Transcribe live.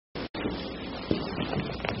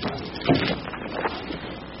Good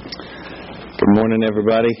morning,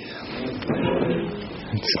 everybody.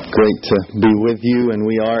 It's great to be with you, and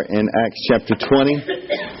we are in Acts chapter 20.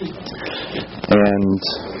 And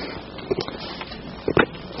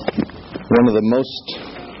one of the most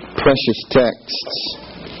precious texts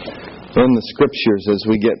in the Scriptures as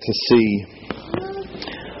we get to see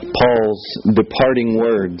Paul's departing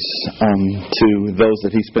words to those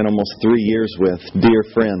that he spent almost 3 years with, dear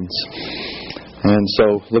friends. And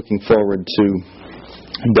so looking forward to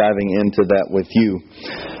diving into that with you.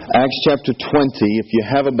 Acts chapter 20, if you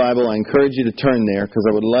have a Bible, I encourage you to turn there because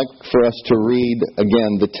I would like for us to read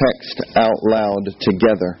again the text out loud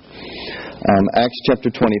together. Acts chapter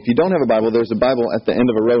 20. If you don't have a Bible, there's a Bible at the end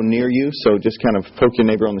of a row near you, so just kind of poke your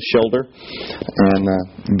neighbor on the shoulder, and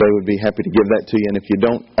they would be happy to give that to you. And if you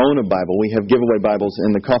don't own a Bible, we have giveaway Bibles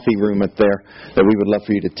in the coffee room up there that we would love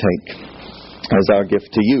for you to take as our gift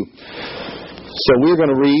to you. So we're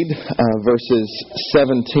going to read verses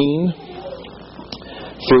 17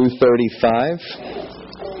 through 35.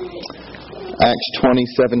 Acts 20,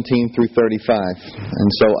 17 through 35. And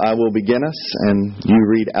so I will begin us, and you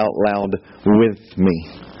read out loud with me.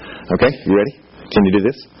 Okay, you ready? Can you do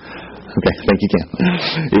this? Okay, I think you can.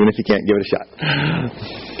 Even if you can't, give it a shot.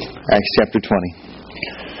 Acts chapter 20.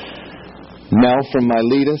 Now from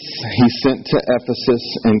Miletus he sent to Ephesus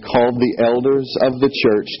and called the elders of the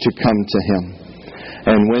church to come to him.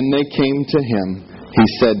 And when they came to him, he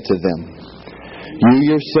said to them, "You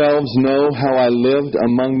yourselves know how I lived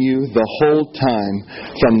among you the whole time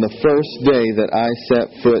from the first day that I set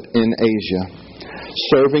foot in Asia,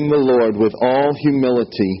 serving the Lord with all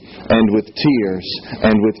humility and with tears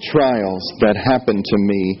and with trials that happened to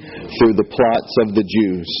me through the plots of the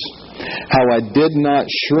Jews. How I did not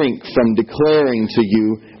shrink from declaring to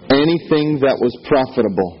you anything that was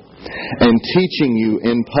profitable, and teaching you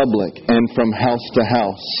in public and from house to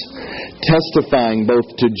house, testifying both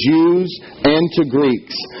to Jews and to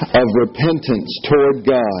Greeks of repentance toward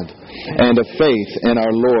God and of faith in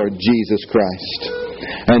our Lord Jesus Christ.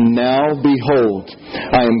 And now, behold,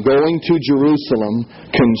 I am going to Jerusalem,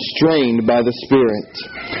 constrained by the Spirit,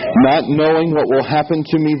 not knowing what will happen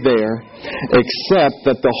to me there, except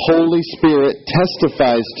that the Holy Spirit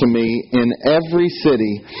testifies to me in every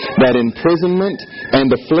city that imprisonment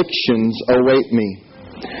and afflictions await me.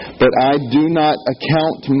 But I do not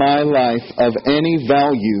account my life of any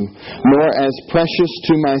value, nor as precious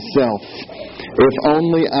to myself, if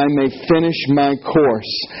only I may finish my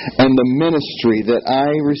course and the ministry that I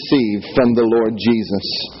received from the Lord Jesus,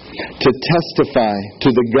 to testify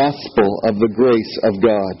to the gospel of the grace of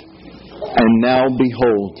God. And now,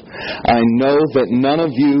 behold, I know that none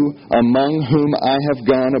of you among whom I have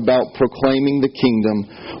gone about proclaiming the kingdom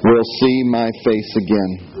will see my face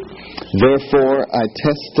again. Therefore, I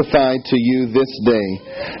testify to you this day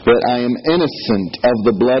that I am innocent of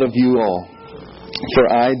the blood of you all. For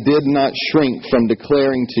I did not shrink from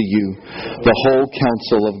declaring to you the whole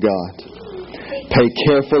counsel of God. Pay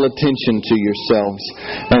careful attention to yourselves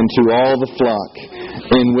and to all the flock,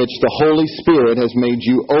 in which the Holy Spirit has made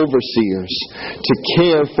you overseers, to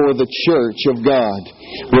care for the church of God,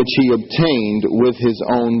 which He obtained with His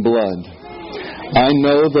own blood. I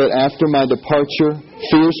know that after my departure,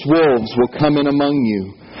 fierce wolves will come in among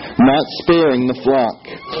you, not sparing the flock.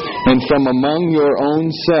 And from among your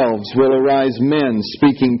own selves will arise men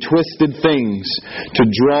speaking twisted things to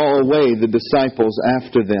draw away the disciples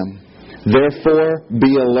after them. Therefore,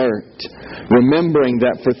 be alert, remembering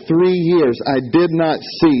that for 3 years I did not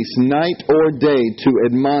cease night or day to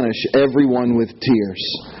admonish everyone with tears.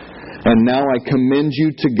 And now I commend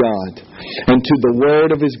you to God and to the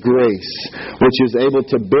word of His grace, which is able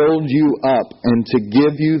to build you up and to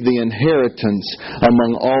give you the inheritance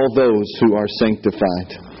among all those who are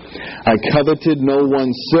sanctified. I coveted no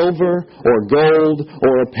one's silver or gold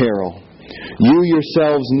or apparel. You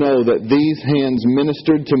yourselves know that these hands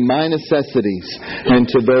ministered to my necessities and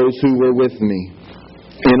to those who were with me.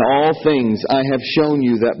 In all things I have shown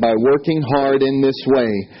you that by working hard in this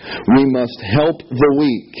way, we must help the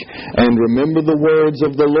weak and remember the words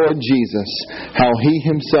of the Lord Jesus, how He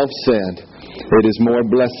Himself said, "It is more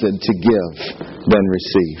blessed to give than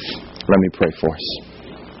receive." Let me pray for us.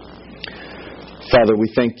 Father, we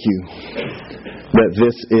thank you that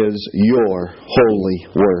this is your holy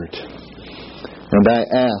word. And I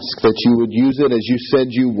ask that you would use it as you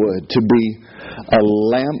said you would, to be a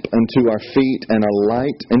lamp unto our feet and a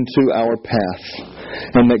light unto our path.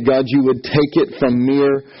 And that, God, you would take it from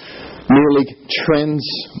merely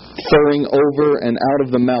transferring over and out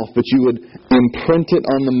of the mouth, but you would imprint it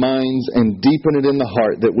on the minds and deepen it in the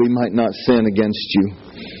heart that we might not sin against you.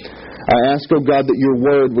 I ask, O God, that your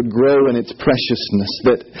word would grow in its preciousness,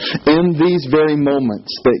 that in these very moments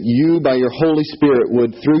that you, by your Holy Spirit,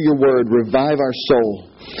 would, through your word, revive our soul.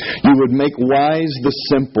 You would make wise the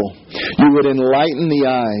simple. You would enlighten the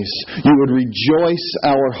eyes. You would rejoice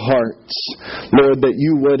our hearts. Lord, that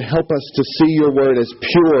you would help us to see your word as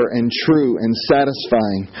pure and true and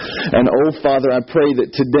satisfying. And, oh, Father, I pray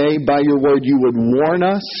that today, by your word, you would warn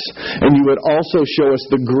us and you would also show us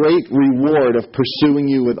the great reward of pursuing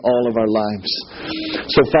you with all of our lives.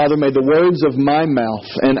 So, Father, may the words of my mouth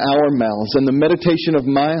and our mouths and the meditation of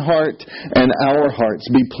my heart and our hearts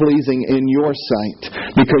be pleasing in your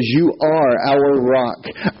sight, because you are our rock,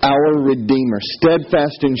 our Redeemer,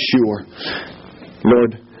 steadfast and sure.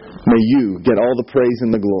 Lord, may you get all the praise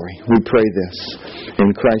and the glory. We pray this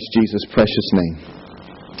in Christ Jesus' precious name.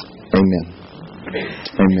 Amen.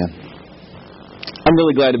 Amen. I'm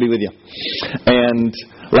really glad to be with you. And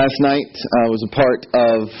last night I was a part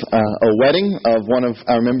of a wedding of one of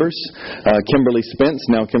our members, Kimberly Spence,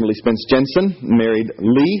 now Kimberly Spence Jensen, married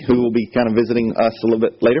Lee, who will be kind of visiting us a little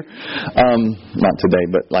bit later. Not today,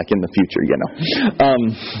 but like in the future, you know.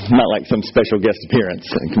 Not like some special guest appearance.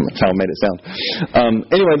 That's how I made it sound.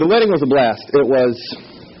 Anyway, the wedding was a blast. It was,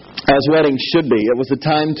 as weddings should be. It was a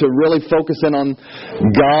time to really focus in on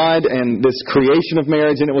God and this creation of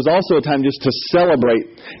marriage, and it was also a time just to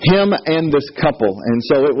celebrate Him and this couple. And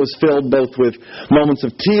so it was filled both with moments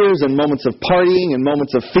of tears and moments of partying and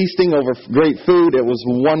moments of feasting over great food. It was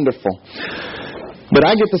wonderful. But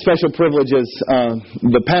I get the special privilege as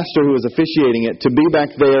the pastor who is officiating it to be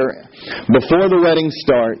back there before the wedding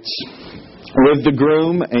starts with the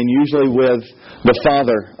groom and usually with the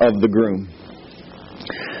father of the groom.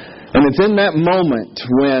 And it's in that moment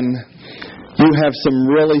when you have some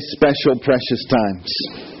really special, precious times.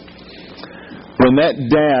 When that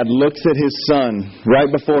dad looks at his son right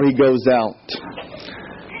before he goes out.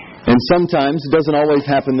 And sometimes, it doesn't always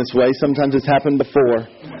happen this way, sometimes it's happened before.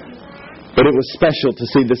 But it was special to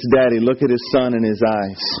see this daddy look at his son in his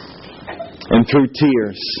eyes. And through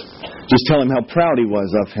tears, just tell him how proud he was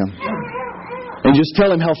of him. And just tell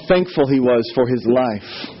him how thankful he was for his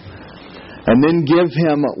life. And then give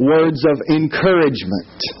him words of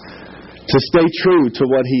encouragement to stay true to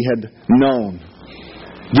what he had known.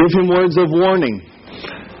 Give him words of warning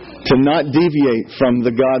to not deviate from the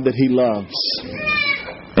God that he loves.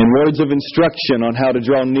 And words of instruction on how to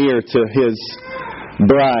draw near to his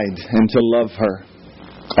bride and to love her.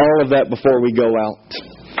 All of that before we go out.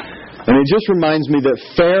 And it just reminds me that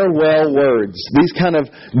farewell words, these kind of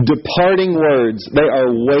departing words, they are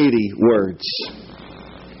weighty words.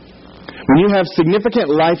 When you have significant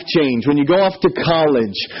life change, when you go off to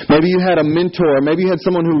college, maybe you had a mentor, maybe you had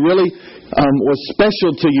someone who really was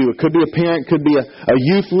special to you. It could be a parent, could be a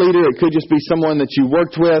youth leader, it could just be someone that you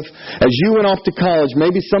worked with. As you went off to college,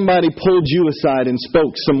 maybe somebody pulled you aside and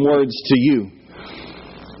spoke some words to you.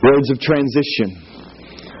 Words of transition.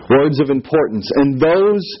 Words of importance. And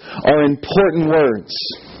those are important words.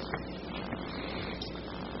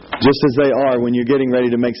 Just as they are when you're getting ready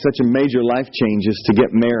to make such a major life change as to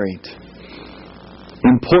get married.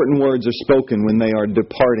 Important words are spoken when they are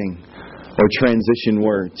departing or transition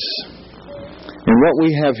words. And what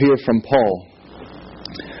we have here from Paul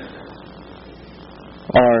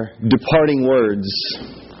are departing words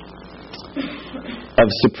of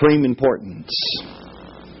supreme importance,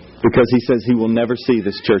 because he says he will never see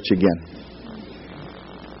this church again.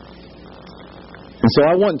 And so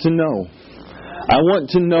I want to know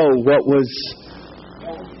what was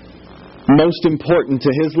most important to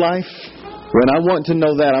his life. When I want to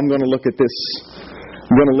know that, I'm going to look at this.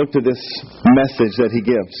 I'm going to look to this message that he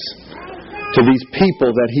gives to these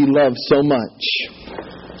people that he loves so much.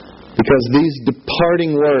 Because these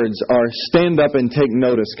departing words are stand up and take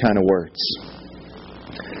notice kind of words.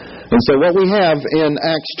 And so what we have in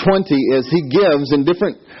Acts 20 is he gives in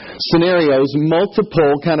different scenarios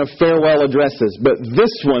multiple kind of farewell addresses. But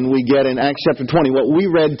this one we get in Acts chapter 20. What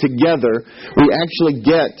we read together, we actually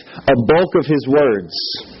get a bulk of his words,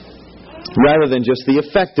 rather than just the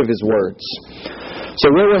effect of his words. So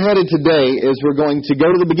where we're headed today is we're going to go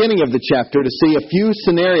to the beginning of the chapter to see a few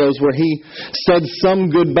scenarios where he said some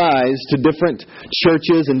goodbyes to different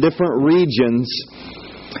churches and different regions.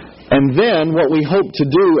 And then what we hope to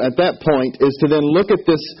do at that point is to then look at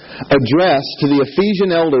this address to the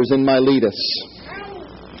Ephesian elders in Miletus.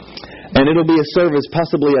 And it'll be a service,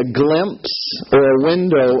 possibly a glimpse or a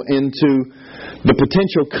window into the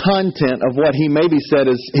potential content of what he maybe said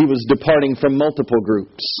as he was departing from multiple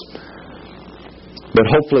groups. But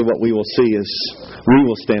hopefully what we will see is we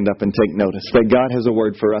will stand up and take notice that God has a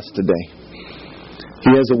word for us today.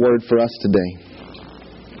 He has a word for us today.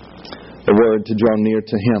 A word to draw near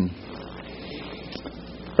to Him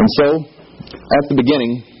And so, at the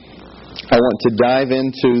beginning, I want to dive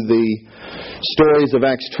into the stories of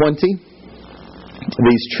Acts 20,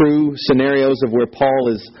 these true scenarios of where Paul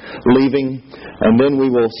is leaving, and then we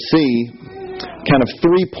will see kind of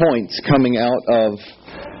 3 points coming out of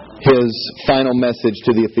his final message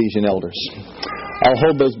to the Ephesian elders. I'll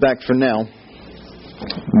hold those back for now,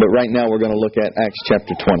 but right now we're going to look at Acts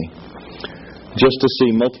chapter 20, just to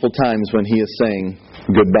see multiple times when he is saying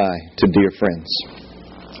goodbye to dear friends.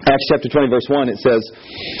 Acts chapter 20, verse 1, it says,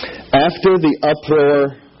 "After the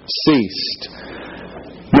uproar ceased."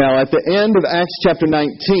 Now, at the end of Acts chapter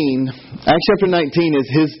 19 is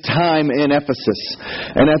his time in Ephesus.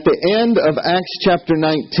 And at the end of Acts chapter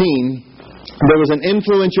 19, there was an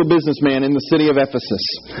influential businessman in the city of Ephesus.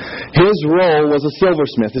 His role was a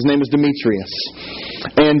silversmith. His name was Demetrius.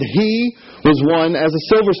 And he was one, as a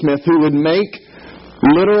silversmith, who would make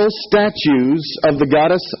literal statues of the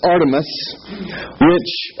goddess Artemis,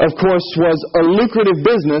 which, of course, was a lucrative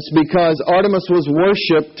business because Artemis was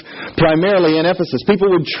worshipped primarily in Ephesus. People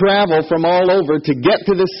would travel from all over to get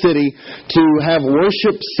to this city to have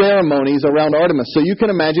worship ceremonies around Artemis. So you can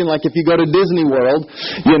imagine, like if you go to Disney World,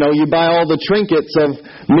 you buy all the trinkets of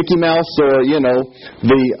Mickey Mouse or,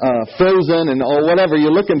 the Frozen and or whatever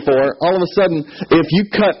you're looking for. All of a sudden, if you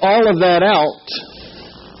cut all of that out,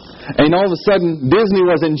 and all of a sudden Disney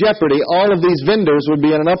was in jeopardy, all of these vendors would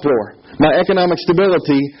be in an uproar. My economic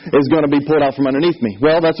stability is going to be pulled out from underneath me.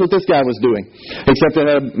 Well, that's what this guy was doing, except it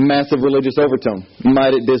had a massive religious overtone.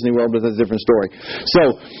 Might at Disney World, but that's a different story. So,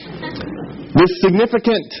 this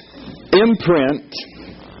significant imprint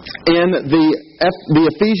in the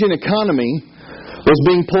Ephesian economy was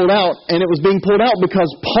being pulled out, and it was being pulled out because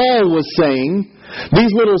Paul was saying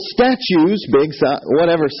these little statues, big,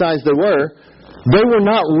 whatever size they were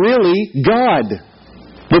not really God,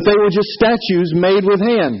 but they were just statues made with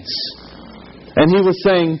hands. And he was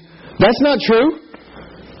saying, that's not true.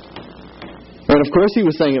 And of course he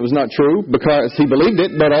was saying it was not true because he believed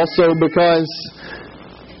it, but also because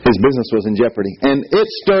his business was in jeopardy. And it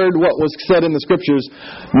stirred what was said in the Scriptures,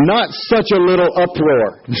 not such a little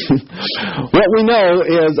uproar. What we know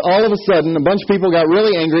is all of a sudden a bunch of people got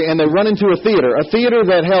really angry and they run into a theater. A theater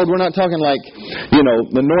that held, we're not talking like,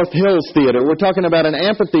 the North Hills Theater. We're talking about an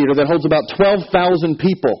amphitheater that holds about 12,000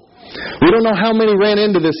 people. We don't know how many ran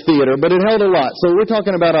into this theater, but it held a lot. So we're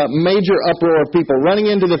talking about a major uproar of people running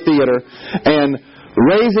into the theater and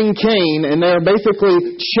raising Cain, and they're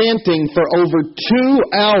basically chanting for over 2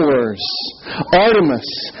 hours, Artemis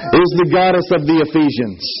is the goddess of the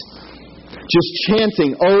Ephesians. Just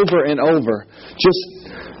chanting over and over. Just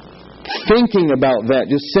thinking about that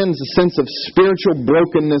just sends a sense of spiritual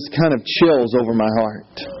brokenness, kind of chills over my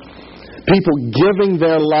heart. People giving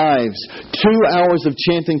their lives, 2 hours of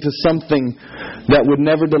chanting to something that would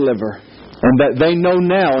never deliver, and that they know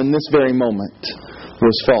now in this very moment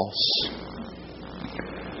was false.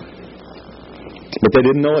 But they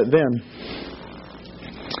didn't know it then.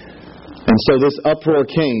 And so this uproar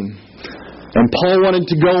came. And Paul wanted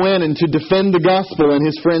to go in and to defend the gospel, and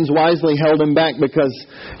his friends wisely held him back because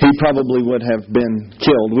he probably would have been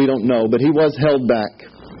killed. We don't know, but he was held back.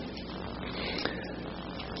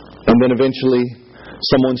 And then eventually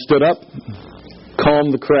someone stood up,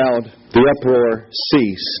 calmed the crowd, the uproar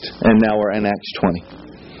ceased, and now we're in Acts 20.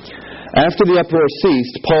 After the uproar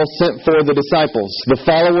ceased, Paul sent for the disciples, the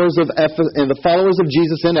followers of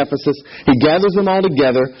Jesus in Ephesus. He gathers them all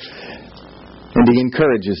together and he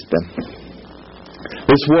encourages them.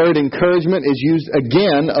 This word encouragement is used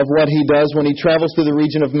again of what he does when he travels through the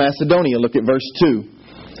region of Macedonia. Look at verse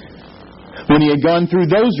 2. When he had gone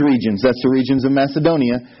through those regions, that's the regions of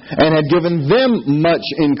Macedonia, and had given them much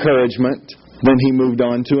encouragement, then he moved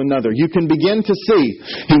on to another. You can begin to see.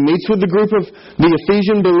 He meets with the group of the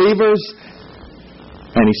Ephesian believers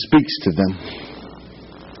and he speaks to them.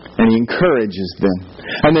 And he encourages them.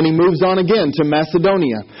 And then he moves on again to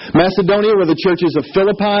Macedonia. Macedonia were the churches of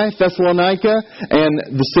Philippi, Thessalonica, and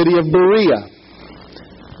the city of Berea.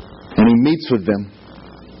 And he meets with them.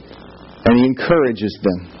 And he encourages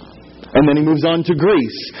them. And then he moves on to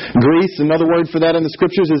Greece. Greece, another word for that in the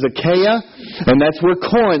Scriptures, is Achaia. And that's where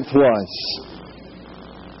Corinth was.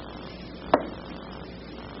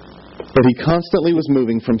 But he constantly was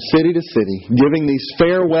moving from city to city, giving these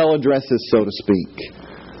farewell addresses, so to speak.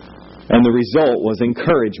 And the result was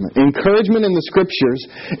encouragement. Encouragement in the Scriptures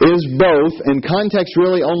is both, and context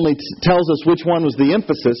really only tells us which one was the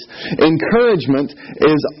emphasis. Encouragement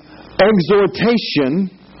is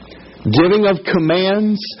exhortation, giving of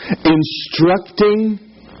commands, instructing,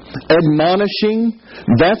 admonishing.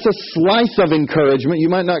 That's a slice of encouragement.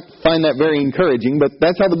 You might not find that very encouraging, but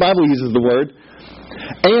that's how the Bible uses the word.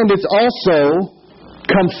 And it's also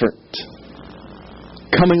comfort,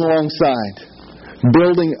 coming alongside,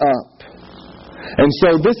 building up. And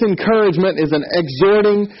so this encouragement is an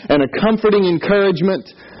exhorting and a comforting encouragement.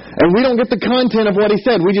 And we don't get the content of what he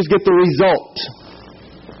said. We just get the result.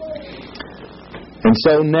 And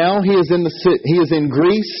so now he is in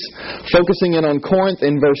Greece, focusing in on Corinth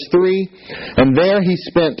in verse 3. And there he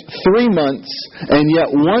spent 3 months. And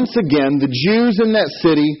yet once again, the Jews in that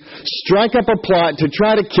city strike up a plot to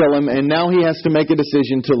try to kill him. And now he has to make a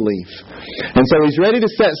decision to leave. And so he's ready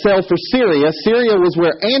to set sail for Syria. Syria was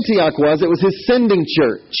where Antioch was. It was his sending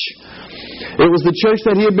church. It was the church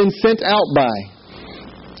that he had been sent out by.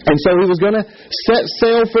 And so he was going to set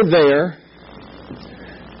sail for there,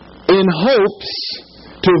 in hopes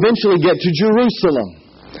to eventually get to Jerusalem.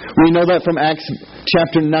 We know that from Acts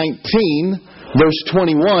chapter 19, verse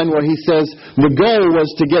 21, where he says the goal was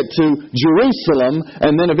to get to Jerusalem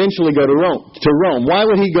and then eventually go to Rome. Why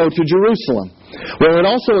would he go to Jerusalem? Well, it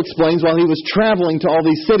also explains while he was traveling to all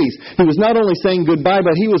these cities, he was not only saying goodbye,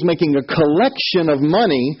 but he was making a collection of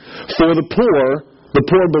money for the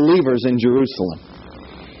poor believers in Jerusalem.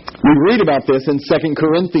 We read about this in 2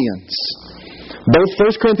 Corinthians. Both 1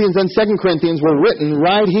 Corinthians and 2 Corinthians were written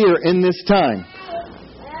right here in this time.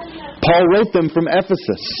 Paul wrote them from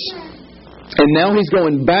Ephesus. And now he's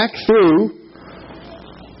going back through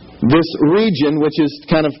this region, which is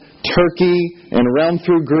kind of Turkey and around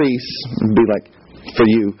through Greece. It would be like, for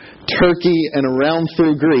you, Turkey and around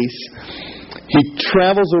through Greece. He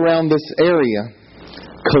travels around this area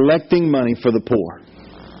collecting money for the poor.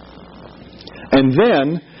 And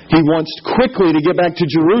then he wants quickly to get back to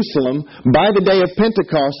Jerusalem by the day of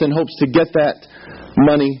Pentecost in hopes to get that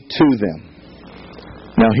money to them.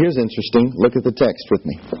 Now here's interesting. Look at the text with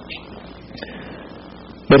me.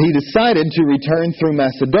 But he decided to return through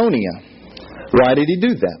Macedonia. Why did he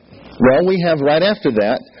do that? Well, we have right after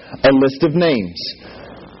that a list of names.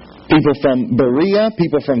 People from Berea,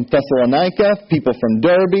 people from Thessalonica, people from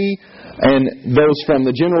Derbe, and those from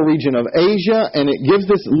the general region of Asia. And it gives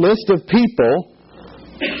this list of people.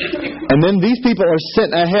 And then these people are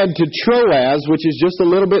sent ahead to Troas, which is just a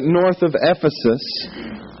little bit north of Ephesus.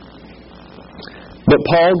 But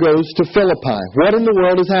Paul goes to Philippi. What in the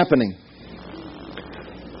world is happening?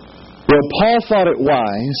 Well, Paul thought it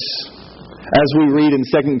wise, as we read in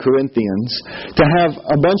 2 Corinthians, to have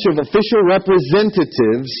a bunch of official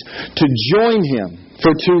representatives to join him.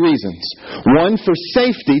 For 2 reasons. 1, for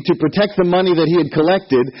safety, to protect the money that he had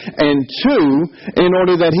collected. And 2, in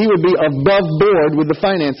order that he would be above board with the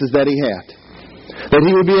finances that he had. That he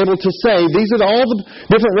would be able to say, these are all the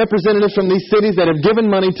different representatives from these cities that have given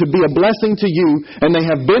money to be a blessing to you. And they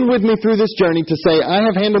have been with me through this journey to say, I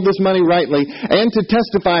have handled this money rightly. And to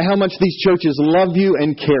testify how much these churches love you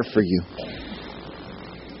and care for you.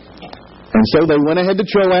 And so they went ahead to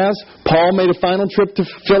Troas. Paul made a final trip to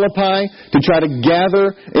Philippi to try to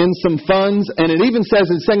gather in some funds. And it even says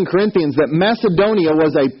in 2 Corinthians that Macedonia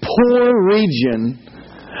was a poor region,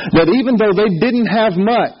 that even though they didn't have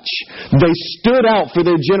much, they stood out for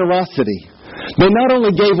their generosity. They not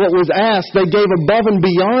only gave what was asked, they gave above and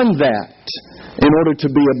beyond that in order to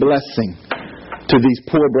be a blessing to these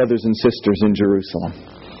poor brothers and sisters in Jerusalem.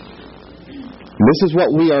 This is what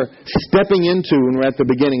we are stepping into when we're at the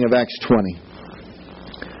beginning of Acts 20.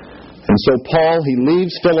 And so Paul, he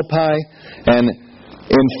leaves Philippi, and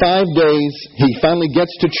in 5 days, he finally gets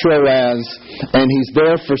to Troas, and he's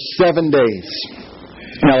there for 7 days.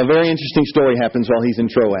 Now, a very interesting story happens while he's in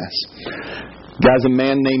Troas. Guy's a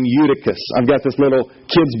man named Eutychus. I've got this little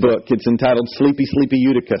kid's book. It's entitled Sleepy, Sleepy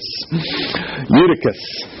Eutychus. Eutychus.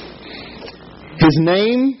 His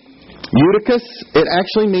name, Eutychus, it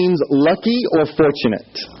actually means lucky or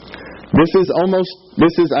fortunate. This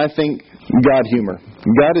is, I think, God humor.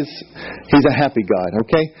 He's a happy God,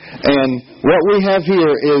 okay? And what we have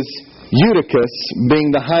here is Eutychus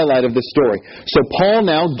being the highlight of the story. So Paul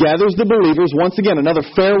now gathers the believers, once again, another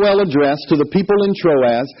farewell address to the people in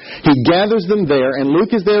Troas. He gathers them there, and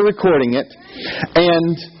Luke is there recording it.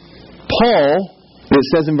 And Paul, it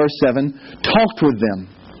says in verse 7, talked with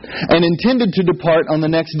them and intended to depart on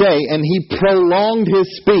the next day, and he prolonged his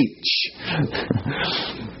speech.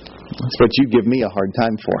 That's what you give me a hard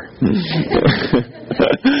time for.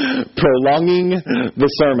 Prolonging the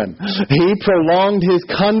sermon. He prolonged his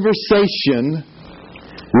conversation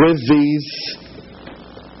with these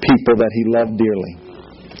people that he loved dearly.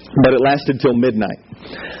 But it lasted till midnight.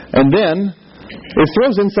 And then it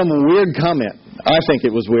throws in some weird comment. I think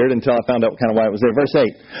it was weird until I found out kind of why it was there. Verse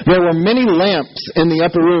 8. There were many lamps in the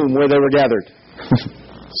upper room where they were gathered.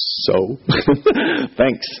 So,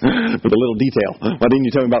 thanks for the little detail. Why didn't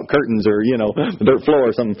you tell me about curtains or, the dirt floor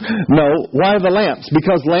or something? No, why the lamps?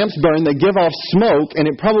 Because lamps burn, they give off smoke, and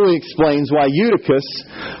it probably explains why Eutychus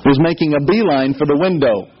was making a beeline for the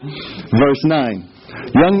window. Verse 9.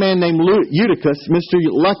 Young man named Eutychus, Mr.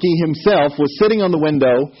 Lucky himself, was sitting on the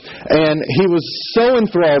window, and he was so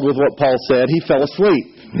enthralled with what Paul said, he fell asleep.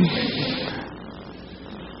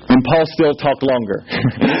 And Paul still talked longer.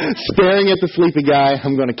 Staring at the sleepy guy,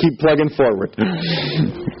 I'm going to keep plugging forward.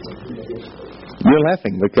 You're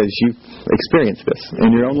laughing because you experienced this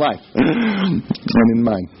in your own life and in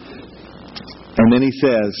mine. And then he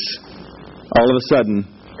says, all of a sudden,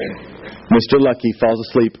 Mr. Lucky falls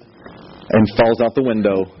asleep and falls out the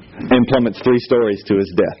window and plummets 3 stories to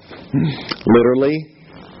his death. Literally,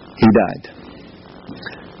 he died.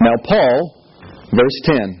 Now Paul... Verse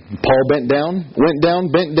 10, Paul went down,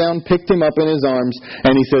 bent down, picked him up in his arms,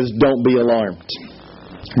 and he says, don't be alarmed.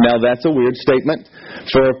 Now that's a weird statement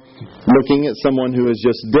for looking at someone who is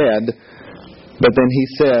just dead, but then he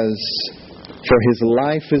says, for his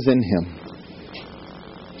life is in him.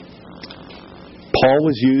 Paul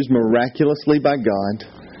was used miraculously by God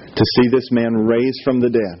to see this man raised from the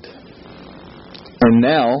dead. And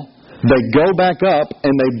now they go back up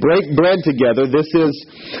and they break bread together. This is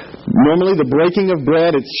normally the breaking of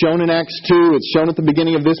bread. It's shown in Acts 2. It's shown at the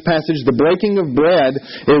beginning of this passage. The breaking of bread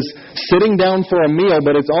is sitting down for a meal,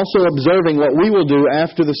 but it's also observing what we will do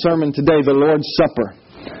after the sermon today, the Lord's Supper.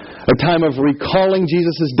 A time of recalling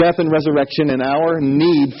Jesus' death and resurrection and our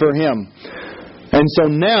need for Him. And so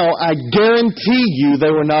now, I guarantee you they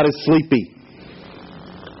were not as sleepy.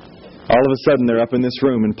 All of a sudden, they're up in this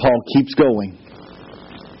room, and Paul keeps going.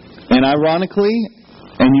 And ironically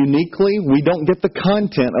and uniquely, we don't get the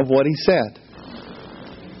content of what he said.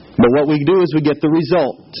 But what we do is we get the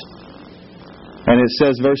result. And it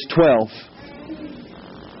says, verse 12,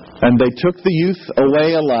 and they took the youth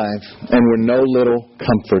away alive and were no little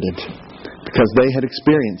comforted, because they had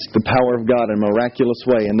experienced the power of God in a miraculous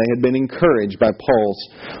way, and they had been encouraged by Paul's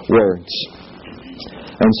words.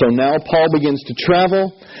 And so now Paul begins to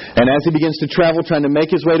travel, and as he begins to travel, trying to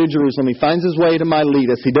make his way to Jerusalem, he finds his way to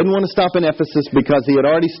Miletus. He didn't want to stop in Ephesus because he had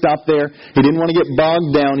already stopped there. He didn't want to get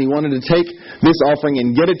bogged down. He wanted to take this offering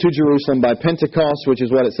and get it to Jerusalem by Pentecost, which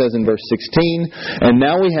is what it says in verse 16. And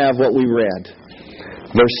now we have what we read.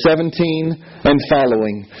 Verse 17 and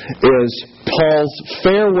following is Paul's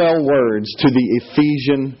farewell words to the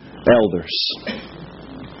Ephesian elders.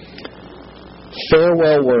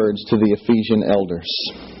 Farewell words to the Ephesian elders.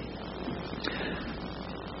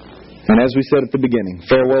 And as we said at the beginning,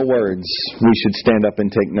 farewell words, we should stand up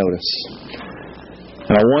and take notice.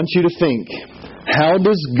 And I want you to think, how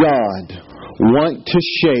does God want to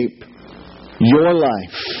shape your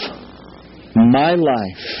life, my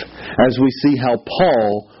life, as we see how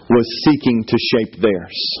Paul was seeking to shape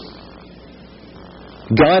theirs?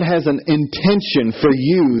 God has an intention for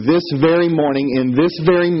you this very morning, in this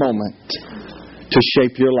very moment, to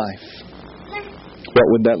shape your life. What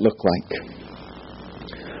would that look like?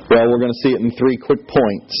 Well, we're going to see it in 3 quick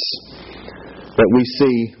points. That we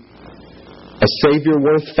see a Savior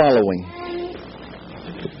worth following,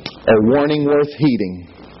 a warning worth heeding,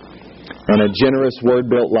 and a generous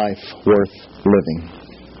word-built life worth living.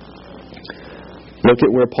 Look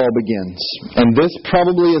at where Paul begins. And this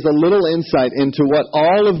probably is a little insight into what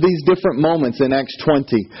all of these different moments in Acts 20.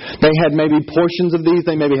 They had maybe portions of these.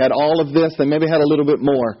 They maybe had all of this. They maybe had a little bit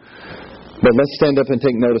more. But let's stand up and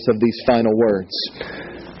take notice of these final words.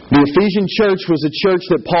 The Ephesian church was a church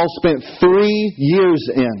that Paul spent 3 years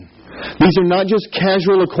in. These are not just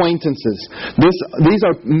casual acquaintances. These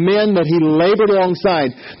are men that he labored alongside.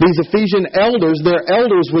 These Ephesian elders, they're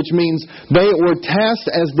elders, which means they were tasked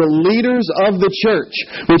as the leaders of the church,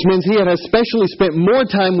 which means he had especially spent more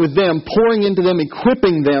time with them, pouring into them,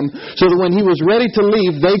 equipping them, so that when he was ready to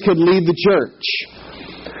leave, they could lead the church.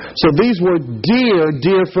 So these were dear,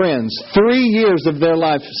 dear friends. 3 years of their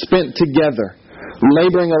life spent together,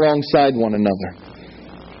 laboring alongside one another.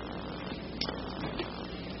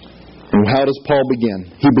 And how does Paul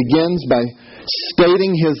begin? He begins by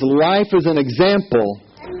stating his life as an example.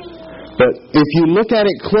 But if you look at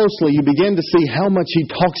it closely, you begin to see how much he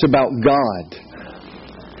talks about God.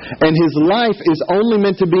 And his life is only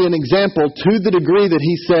meant to be an example to the degree that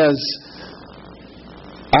he says,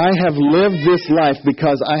 I have lived this life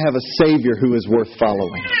because I have a Savior who is worth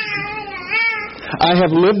following. I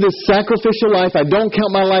have lived this sacrificial life. I don't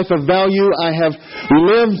count my life of value. I have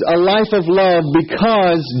lived a life of love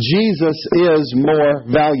because Jesus is more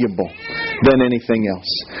valuable. than anything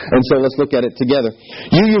else. And so let's look at it together.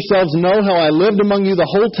 You yourselves know how I lived among you the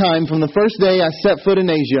whole time from the first day I set foot in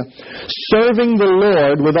Asia, serving the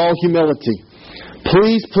Lord with all humility.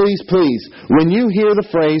 Please, please, please, when you hear the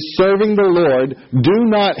phrase serving the Lord, do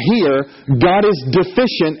not hear God is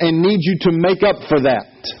deficient and needs you to make up for that.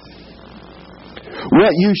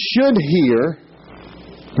 What you should hear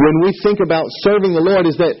when we think about serving the Lord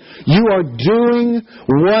is that you are doing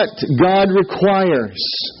what God requires.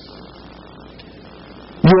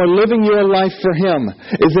 You are living your life for Him.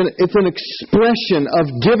 It's an expression of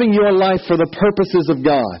giving your life for the purposes of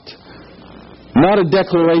God. Not a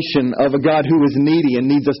declaration of a God who is needy and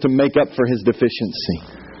needs us to make up for His deficiency.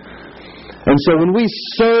 And so when we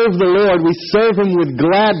serve the Lord, we serve Him with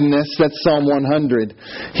gladness. That's Psalm 100.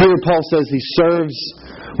 Here Paul says He serves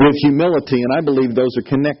with humility, and I believe those are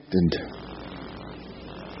connected.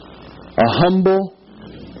 A humble,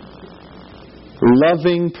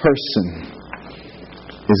 loving person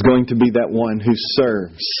is going to be that one who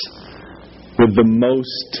serves with the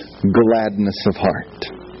most gladness of heart.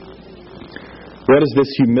 What is this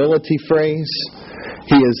humility phrase?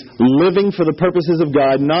 He is living for the purposes of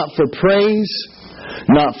God, not for praise,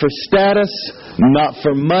 not for status, not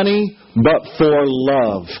for money, but for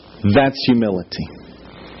love. That's humility.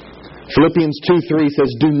 Philippians 2:3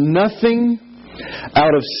 says, do nothing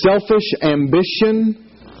out of selfish ambition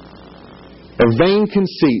or vain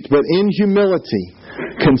conceit, but in humility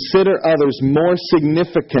consider others more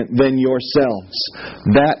significant than yourselves.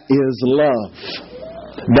 That is love.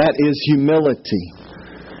 That is humility.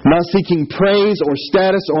 Not seeking praise or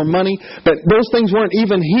status or money, but those things weren't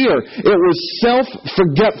even here. It was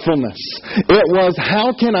self-forgetfulness. It was, how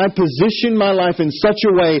can I position my life in such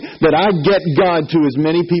a way that I get God to as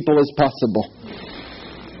many people as possible?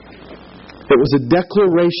 It was a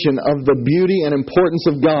declaration of the beauty and importance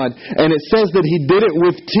of God. And it says that He did it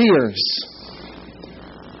with tears.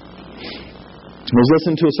 I was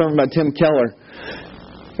listening to a sermon by Tim Keller,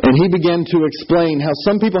 and he began to explain how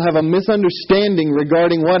some people have a misunderstanding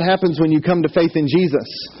regarding what happens when you come to faith in Jesus.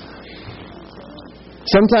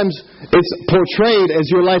 Sometimes it's portrayed as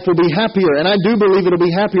your life will be happier, and I do believe it'll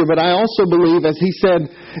be happier, but I also believe, as he said,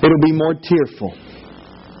 it'll be more tearful.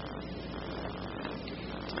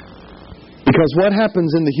 Because what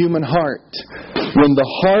happens in the human heart when the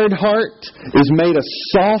hard heart is made a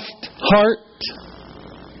soft heart?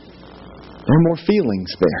 There are more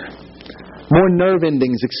feelings there. More nerve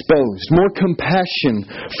endings exposed. More compassion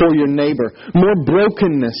for your neighbor. More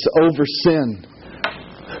brokenness over sin.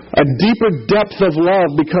 A deeper depth of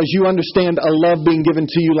love because you understand a love being given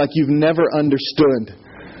to you like you've never understood.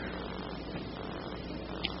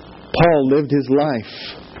 Paul lived his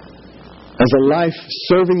life as a life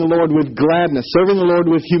serving the Lord with gladness, serving the Lord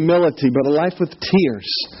with humility, but a life with tears.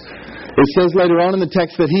 It says later on in the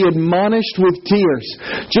text that he admonished with tears.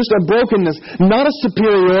 Just a brokenness, not a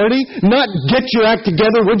superiority, not get your act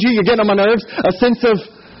together, would you? You're getting on my nerves. A sense of,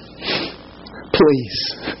 please,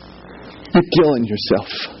 you're killing yourself.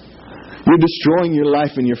 You're destroying your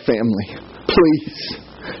life and your family. Please,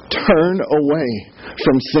 turn away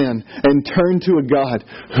from sin and turn to a God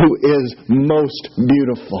who is most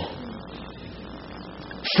beautiful.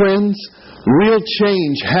 Friends, real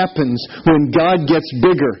change happens when God gets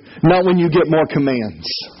bigger, not when you get more commands.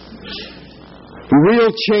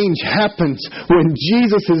 Real change happens when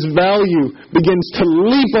Jesus' value begins to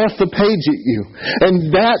leap off the page at you.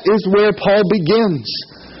 And that is where Paul begins.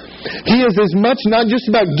 He is as much not just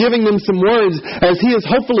about giving them some words as he is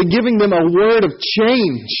hopefully giving them a word of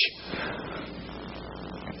change.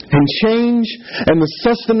 And change and the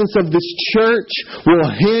sustenance of this church will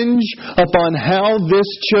hinge upon how this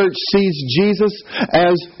church sees Jesus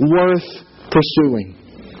as worth pursuing.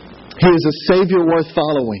 He is a Savior worth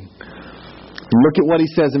following. Look at what he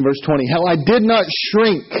says in verse 20. How I did not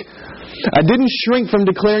shrink. I didn't shrink from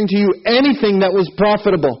declaring to you anything that was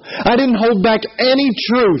profitable. I didn't hold back any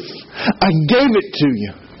truth. I gave it to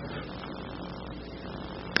you.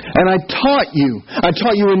 And I taught you. I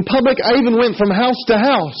taught you in public. I even went from house to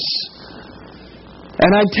house.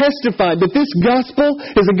 And I testified that this gospel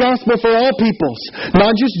is a gospel for all peoples.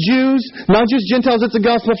 Not just Jews, not just Gentiles. It's a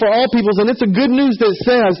gospel for all peoples. And it's a good news that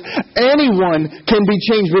says anyone can be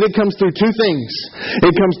changed. But it comes through two things.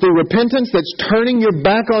 It comes through repentance, that's turning your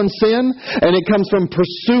back on sin. And it comes from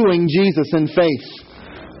pursuing Jesus in faith.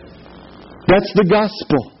 That's the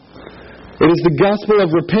gospel. It is the gospel of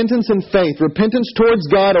repentance and faith. Repentance towards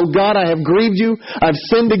God. Oh God, I have grieved you. I've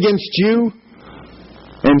sinned against you.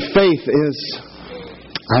 And faith is,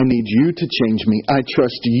 I need you to change me. I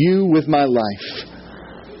trust you with my life.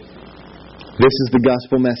 This is the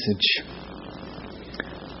gospel message.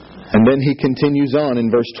 And then he continues on in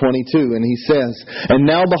verse 22, and he says, "And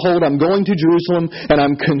now behold, I'm going to Jerusalem, and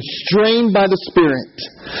I'm constrained by the Spirit."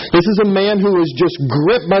 This is a man who was just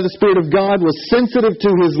gripped by the Spirit of God, was sensitive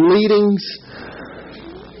to His leadings.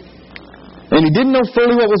 And he didn't know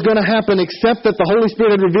fully what was going to happen, except that the Holy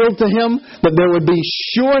Spirit had revealed to him that there would be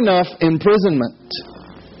sure enough imprisonment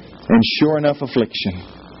and sure enough affliction.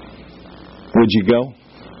 Would you go?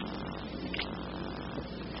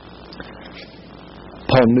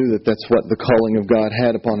 Paul knew that that's what the calling of God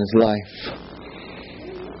had upon his life.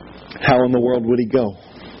 How in the world would he go?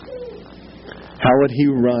 How would he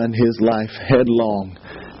run his life headlong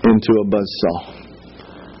into a buzzsaw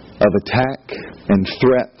of attack and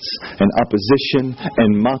threats and opposition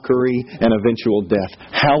and mockery and eventual death?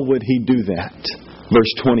 How would he do that?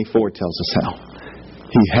 Verse 24 tells us how.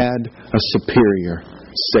 He had a superior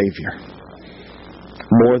Savior.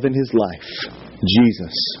 More than his life,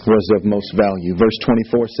 Jesus was of most value. Verse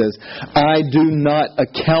 24 says, "I do not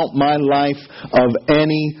account my life of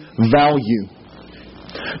any value,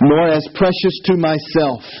 nor as precious to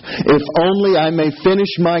myself, if only I may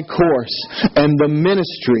finish my course and the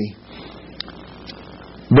ministry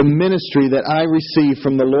that I receive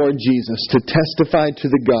from the Lord Jesus to testify to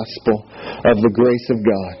the gospel of the grace of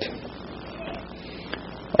God."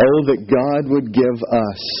 Oh, that God would give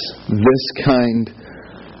us this kind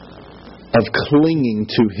of clinging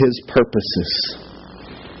to His purposes.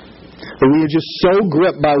 That we are just so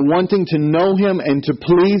gripped by wanting to know Him and to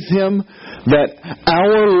please Him that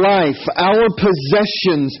our life, our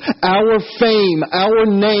possessions, our fame, our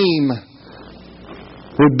name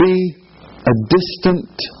would be a distant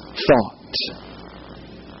thought.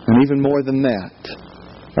 And even more than that,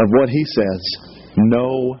 of what He says,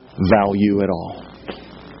 no value at all.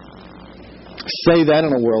 Say that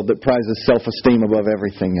in a world that prizes self-esteem above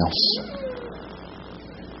everything else.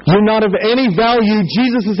 You're not of any value.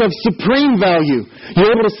 Jesus is of supreme value.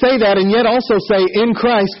 You're able to say that and yet also say, in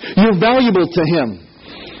Christ, you're valuable to Him.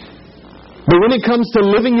 But when it comes to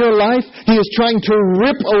living your life, He is trying to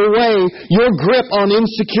rip away your grip on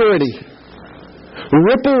insecurity.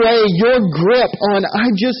 Rip away your grip on, I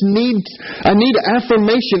need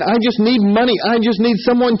affirmation. I just need money. I just need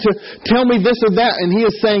someone to tell me this or that. And He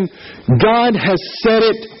is saying, God has said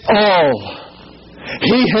it all.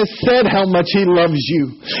 He has said how much He loves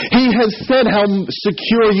you. He has said how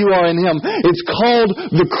secure you are in Him. It's called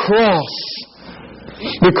the cross.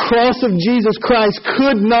 The cross of Jesus Christ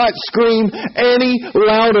could not scream any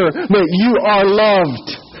louder that you are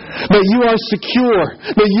loved, that you are secure,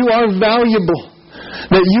 that you are valuable,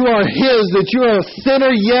 that you are His, that you are a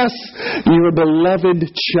sinner, yes, you're a beloved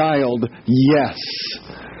child, yes.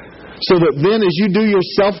 So that then as you do your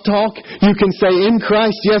self-talk, you can say, in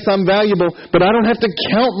Christ, yes, I'm valuable, but I don't have to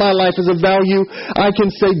count my life as a value. I can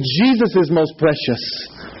say, Jesus is most precious.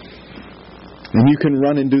 And you can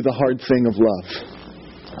run and do the hard thing of love,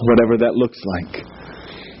 whatever that looks like.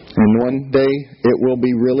 And one day it will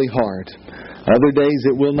be really hard. Other days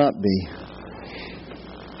it will not be.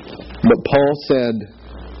 But Paul said,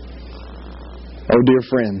 oh dear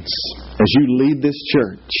friends, as you lead this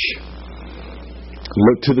church,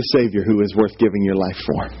 look to the Savior who is worth giving your life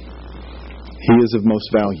for. He is of most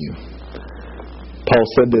value. Paul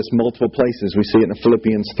said this multiple places. We see it in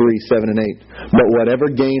Philippians 3, 7 and 8. But whatever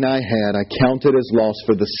gain I had, I counted as loss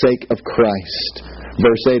for the sake of Christ.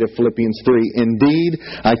 Verse 8 of Philippians 3. Indeed,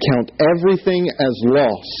 I count everything as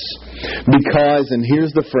loss because, and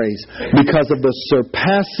here's the phrase, because of the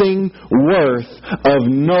surpassing worth of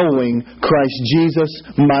knowing Christ Jesus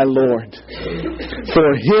my Lord.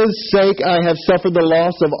 For His sake I have suffered the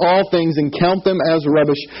loss of all things and count them as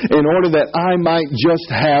rubbish in order that I might just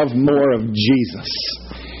have more of Jesus.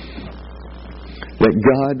 That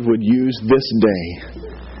God would use this day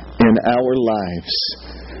in our lives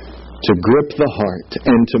to grip the heart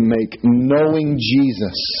and to make knowing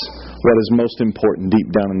Jesus what is most important deep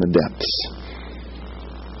down in the depths.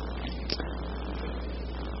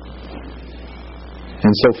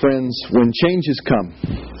 And so, friends, when changes come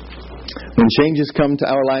to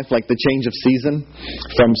our life, like the change of season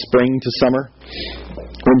from spring to summer,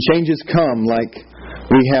 when changes come, like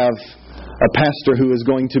we have a pastor who is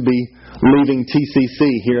going to be leaving TCC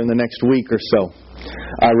here in the next week or so.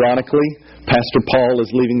 Ironically, Pastor Paul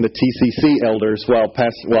is leaving the TCC elders while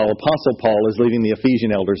Apostle Paul is leaving the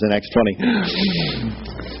Ephesian elders in Acts 20.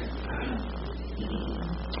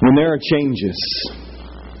 When there are changes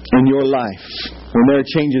in your life, when there are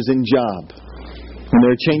changes in job, when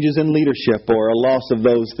there are changes in leadership or a loss of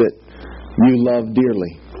those that you love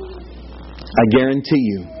dearly, I guarantee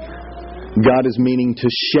you, God is meaning to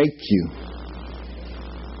shake you,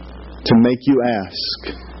 to make you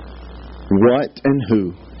ask, what and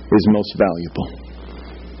who is most valuable.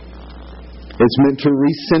 It's meant to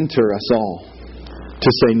recenter us all to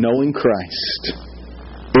say knowing Christ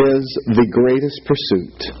is the greatest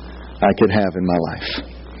pursuit I could have in my life.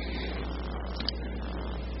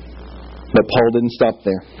 But Paul didn't stop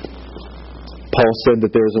there. Paul said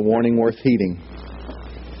that there is a warning worth heeding.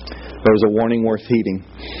 There's a warning worth heeding.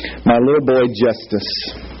 My little boy, Justus,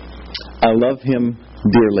 I love him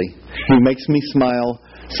dearly. He makes me smile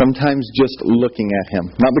sometimes just looking at him.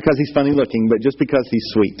 Not because he's funny looking, but just because he's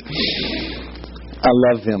sweet. I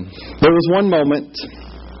love him. There was one moment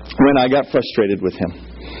when I got frustrated with him.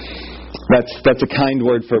 That's a kind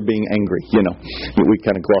word for being angry, you know. We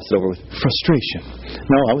kind of gloss it over with frustration.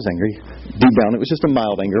 No, I was angry. Deep down, it was just a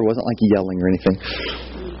mild anger. It wasn't like yelling or anything.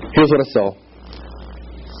 Here's what I saw.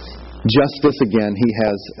 Justus, again, he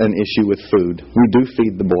has an issue with food. We do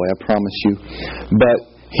feed the boy, I promise you. But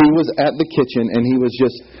he was at the kitchen and he was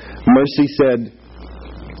just, Mercy said,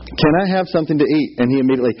 "Can I have something to eat?" And he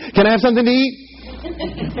immediately, "Can I have something to eat?"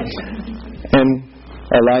 And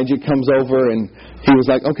Elijah comes over and he was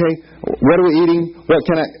like, "Okay, what are we eating? What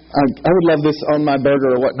can I would love this on my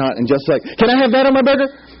burger or whatnot." And just like, "Can I have that on my burger?"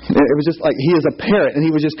 It was just like he is a parrot, and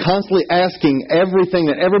he was just constantly asking everything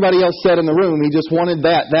that everybody else said in the room. He just wanted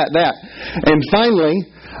that. And finally,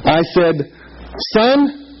 I said,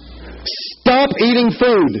 "Son, stop eating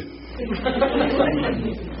food."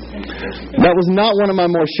 That was not one of my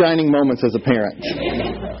more shining moments as a parent.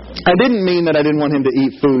 I didn't mean that I didn't want him to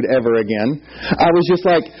eat food ever again. I was just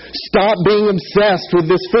like, stop being obsessed with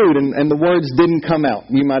this food. And the words didn't come out.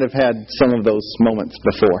 You might have had some of those moments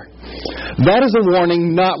before. That is a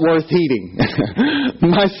warning not worth heeding.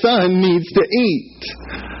 My son needs to eat.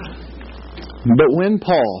 But when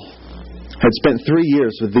Paul had spent 3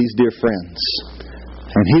 years with these dear friends,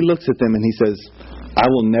 and he looks at them and he says, "I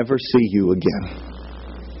will never see you again."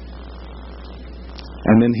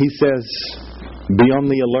 And then he says, "Be on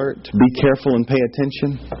the alert, be careful and pay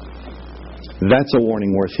attention." That's a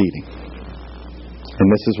warning worth heeding.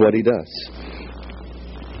 And this is what he does.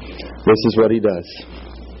 This is what he does.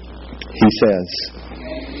 He says,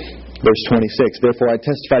 verse 26, "Therefore I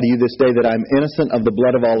testify to you this day that I am innocent of the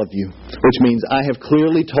blood of all of you," which means I have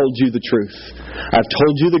clearly told you the truth. I've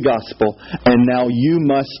told you the gospel, and now you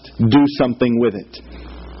must do something with it.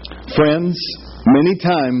 Friends, many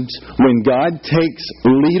times when God takes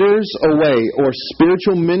leaders away or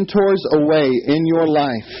spiritual mentors away in your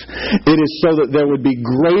life, it is so that there would be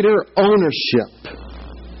greater ownership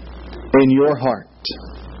in your heart.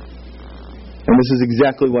 And this is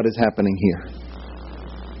exactly what is happening here.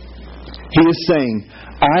 He is saying,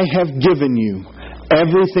 I have given you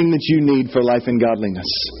everything that you need for life and godliness.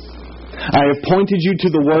 I have pointed you to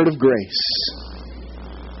the word of grace.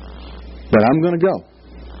 But I'm going to go.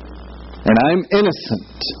 And I'm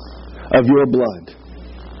innocent of your blood.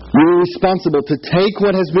 You're responsible to take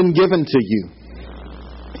what has been given to you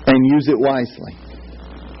and use it wisely.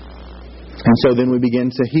 And so then we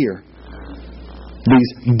begin to hear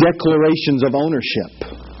these declarations of ownership.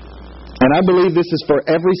 And I believe this is for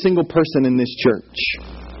every single person in this church.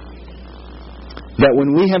 That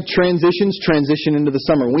when we have transition into the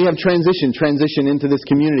summer. We have transition into this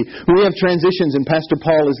community. We have transitions and Pastor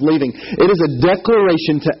Paul is leaving. It is a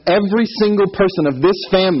declaration to every single person of this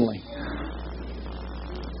family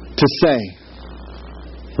to say,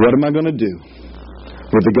 what am I going to do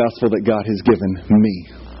with the gospel that God has given me?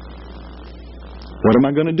 What am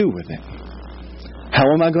I going to do with it? How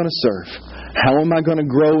am I going to serve? How am I going to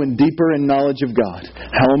grow in deeper in knowledge of God?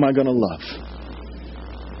 How am I going to love?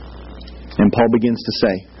 And Paul begins to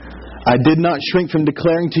say, I did not shrink from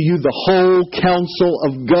declaring to you the whole counsel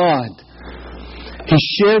of God. He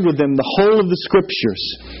shared with them the whole of the Scriptures.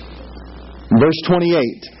 Verse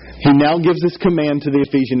 28, he now gives this command to the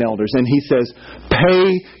Ephesian elders. And he says,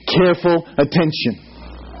 pay careful attention.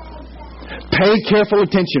 Pay careful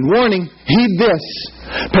attention. Warning, heed this.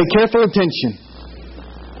 Pay careful attention.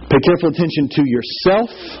 Pay careful attention to yourself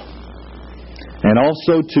and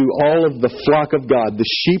also to all of the flock of God, the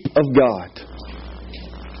sheep of God.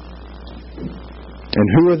 And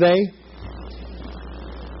who are they?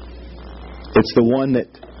 It's the one that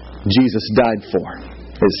Jesus died for.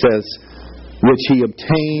 It says, which He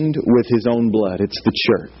obtained with His own blood. It's the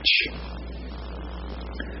church.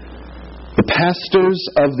 The pastors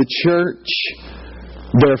of the church,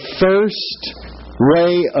 their first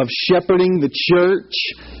way of shepherding the church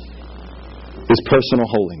is personal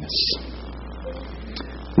holiness.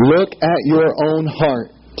 Look at your own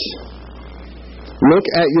heart. Look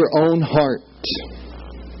at your own heart.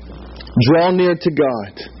 Draw near to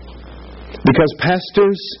God. Because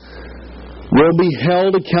pastors will be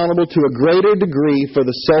held accountable to a greater degree for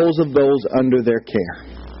the souls of those under their care.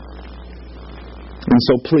 And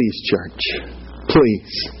so please, church,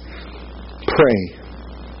 please pray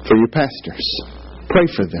for your pastors. Pray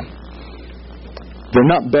for them. They're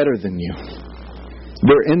not better than you.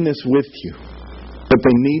 They're in this with you. But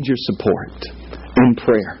they need your support in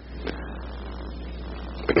prayer.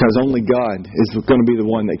 Because only God is going to be the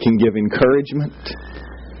one that can give encouragement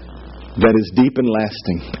that is deep and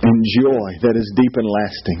lasting, and joy that is deep and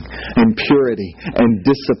lasting, and purity, and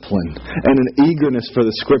discipline, and an eagerness for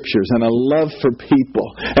the Scriptures, and a love for people,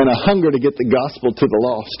 and a hunger to get the gospel to the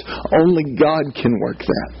lost. Only God can work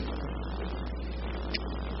that.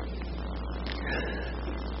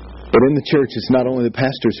 But in the church, it's not only the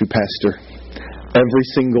pastors who pastor. Every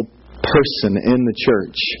single person in the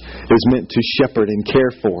church is meant to shepherd and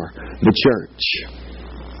care for the church.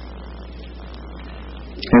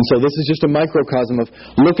 And so this is just a microcosm of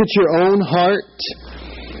look at your own heart,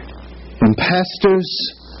 and pastors,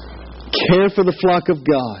 care for the flock of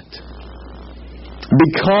God.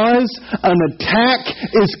 Because an attack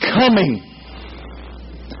is coming.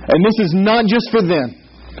 And this is not just for them.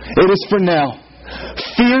 It is for now.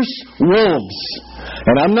 Fierce wolves.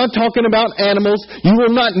 And I'm not talking about animals. You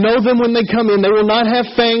will not know them when they come in. They will not have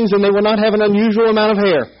fangs, and they will not have an unusual amount of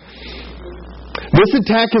hair. This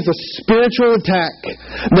attack is a spiritual attack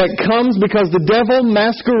that comes because the devil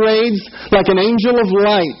masquerades like an angel of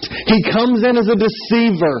light. He comes in as a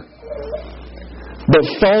deceiver. But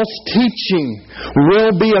false teaching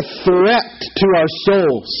will be a threat to our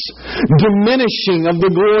souls. Diminishing of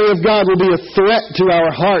the glory of God will be a threat to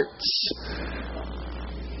our hearts.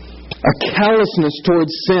 A callousness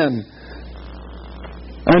towards sin.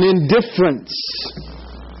 An indifference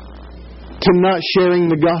to not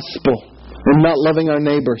sharing the gospel. And not loving our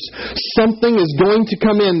neighbors. Something is going to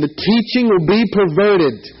come in. The teaching will be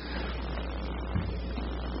perverted.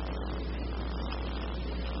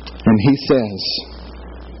 And He says,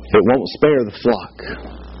 it won't spare the flock.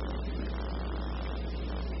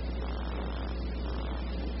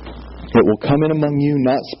 It will come in among you,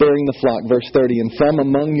 not sparing the flock. Verse 30, and from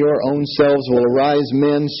among your own selves will arise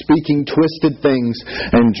men speaking twisted things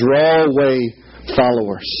and draw away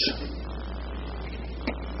followers.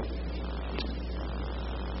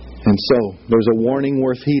 And so, there's a warning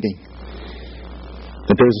worth heeding.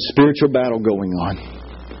 That there's a spiritual battle going on.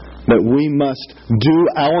 That we must do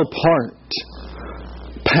our part.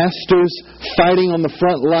 Pastors fighting on the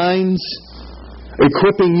front lines,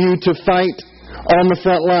 equipping you to fight on the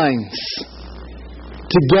front lines.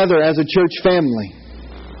 Together as a church family.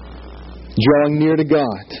 Drawing near to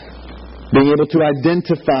God. Being able to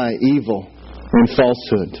identify evil and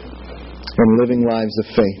falsehood. And living lives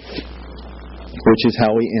of faith. Which is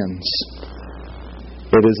how He ends.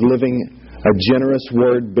 It is living a generous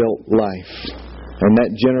Word-built life. And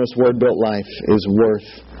that generous Word-built life is worth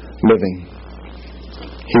living.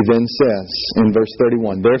 He then says in verse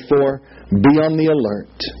 31, therefore, be on the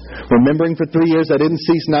alert. Remembering for 3 years I didn't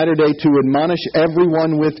cease night or day to admonish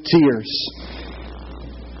everyone with tears.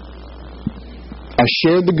 I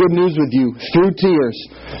shared the good news with you through tears.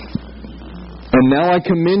 And now I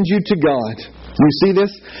commend you to God. You see this?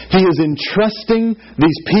 He is entrusting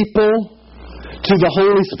these people to the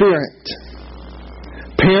Holy Spirit.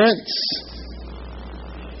 Parents,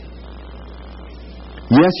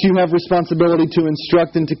 yes, you have responsibility to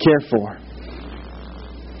instruct and to care for.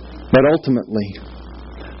 But ultimately,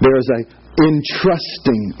 there is an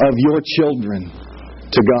entrusting of your children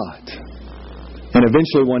to God. And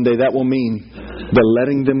eventually one day that will mean the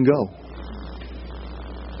letting them go.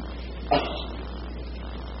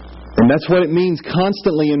 And that's what it means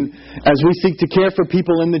constantly. And as we seek to care for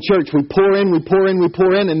people in the church, we pour in,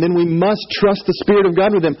 and then we must trust the Spirit of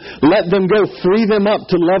God with them. Let them go. Free them up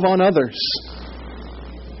to love on others.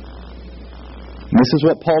 And this is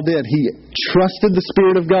what Paul did. He trusted the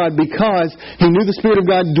Spirit of God because he knew the Spirit of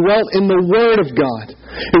God dwelt in the Word of God.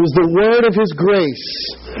 It was the Word of His grace.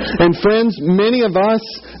 And friends, many of us,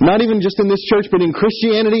 not even just in this church, but in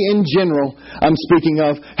Christianity in general, I'm speaking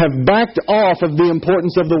of, have backed off of the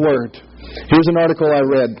importance of the Word. Here's an article I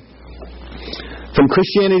read. From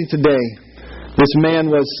Christianity Today, this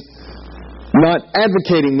man was not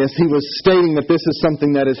advocating this. He was stating that this is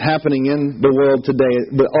something that is happening in the world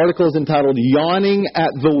today. The article is entitled, Yawning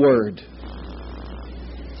at the Word.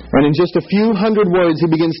 And in just a few hundred words,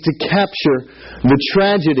 he begins to capture the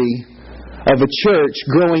tragedy of a church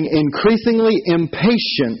growing increasingly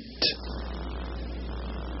impatient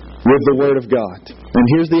with the Word of God. And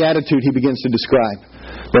here's the attitude he begins to describe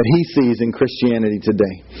that he sees in Christianity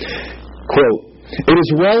today. Quote, it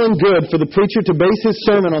is well and good for the preacher to base his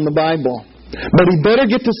sermon on the Bible. But he better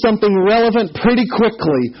get to something relevant pretty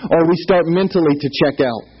quickly or we start mentally to check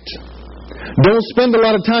out. Don't spend a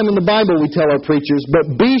lot of time in the Bible, we tell our preachers,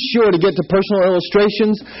 but be sure to get to personal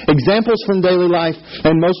illustrations, examples from daily life,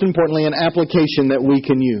 and most importantly, an application that we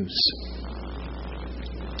can use.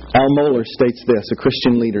 Al Mohler states this, a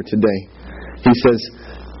Christian leader today. He says,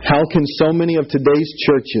 how can so many of today's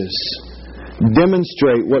churches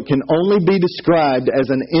demonstrate what can only be described as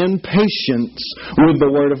an impatience with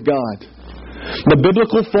the Word of God? The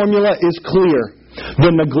biblical formula is clear.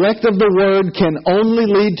 The neglect of the Word can only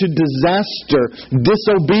lead to disaster,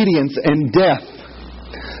 disobedience, and death.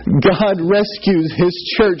 God rescues His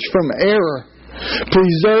church from error,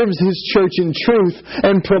 preserves His church in truth,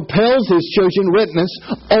 and propels His church in witness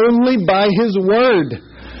only by His Word,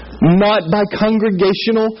 not by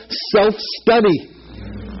congregational self-study.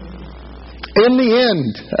 In the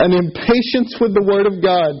end, an impatience with the Word of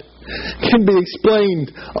God can be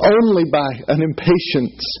explained only by an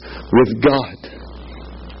impatience with God.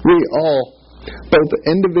 We all, both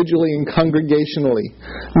individually and congregationally,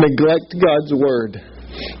 neglect God's Word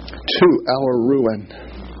to our ruin.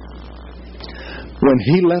 When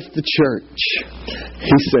He left the church,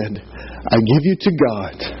 He said, I give you to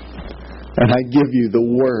God, and I give you the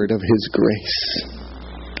Word of His grace.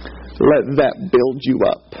 Let that build you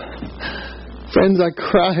up. Friends, I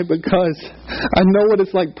cry because I know what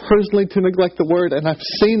it's like personally to neglect the Word, and I've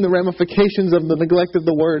seen the ramifications of the neglect of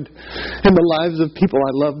the Word in the lives of people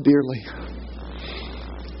I love dearly.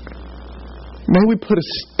 May we put a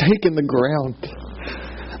stake in the ground.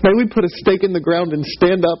 May we put a stake in the ground and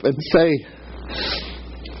stand up and say,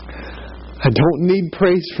 I don't need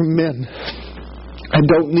praise from men. I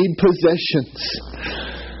don't need possessions.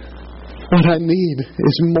 What I need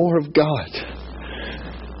is more of God.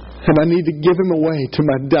 And I need to give Him away to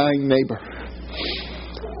my dying neighbor.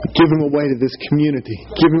 Give Him away to this community.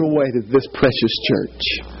 Give Him away to this precious church.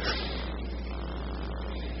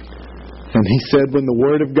 And He said, when the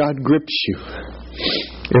Word of God grips you,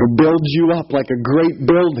 it'll build you up like a great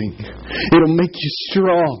building. It'll make you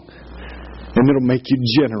strong. And it'll make you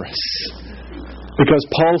generous. Because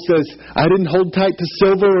Paul says, I didn't hold tight to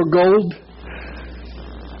silver or gold.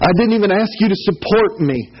 I didn't even ask you to support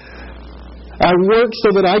me. I worked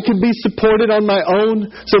so that I could be supported on my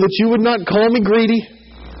own, so that you would not call me greedy.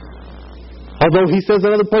 Although he says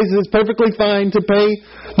in other places it's perfectly fine to pay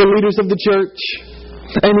the leaders of the church.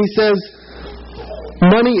 And he says,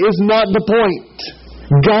 money is not the point.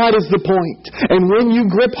 God is the point. And when you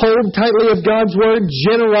grip hold tightly of God's Word,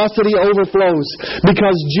 generosity overflows.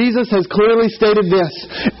 Because Jesus has clearly stated this.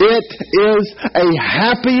 It is a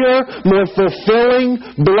happier, more fulfilling,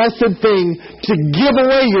 blessed thing to give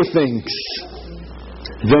away your things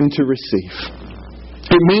than to receive.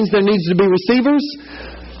 It means there needs to be receivers,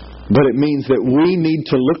 but it means that we need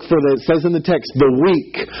to look for it says in the text, the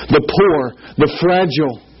weak, the poor, the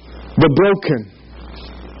fragile, the broken.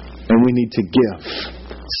 And we need to give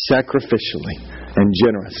sacrificially and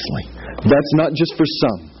generously. That's not just for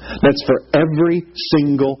some. That's for every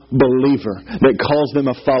single believer that calls them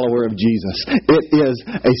a follower of Jesus. It is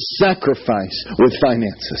a sacrifice with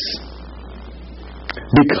finances.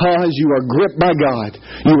 Because you are gripped by God,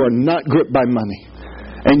 you are not gripped by money.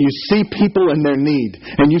 And you see people in their need,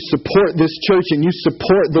 and you support this church, and you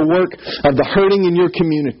support the work of the hurting in your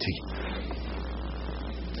community.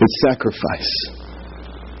 It's sacrifice.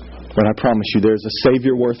 But I promise you, there's a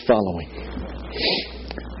Savior worth following.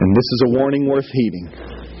 And this is a warning worth heeding.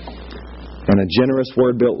 And a generous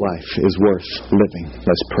Word-built life is worth living.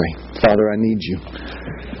 Let's pray. Father, I need you.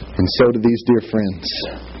 And so do these dear friends.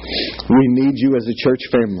 We need you as a church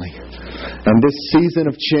family. And this season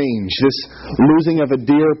of change, this losing of a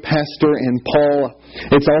dear pastor and Paul,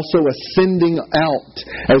 it's also a sending out.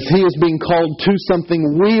 As he is being called to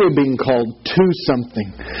something, we are being called to something.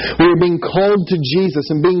 We are being called to Jesus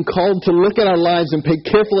and being called to look at our lives and pay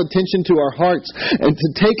careful attention to our hearts and to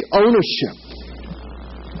take ownership.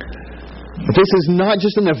 This is not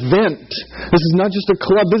just an event. This is not just a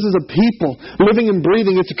club. This is a people living and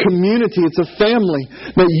breathing. It's a community. It's a family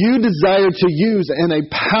that you desire to use in a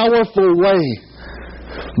powerful way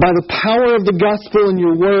by the power of the gospel and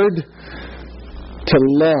your word to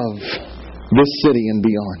love this city and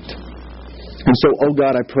beyond. And so, oh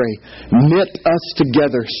God, I pray, knit us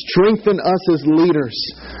together. Strengthen us as leaders.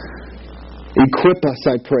 Equip us,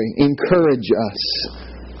 I pray. Encourage us.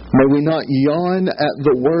 May we not yawn at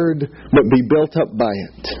the Word, but be built up by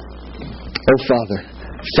it. Oh, Father,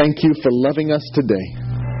 thank you for loving us today.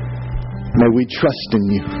 May we trust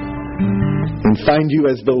in you and find you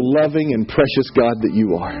as the loving and precious God that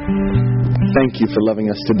you are. Thank you for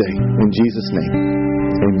loving us today. In Jesus' name,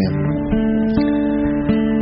 amen.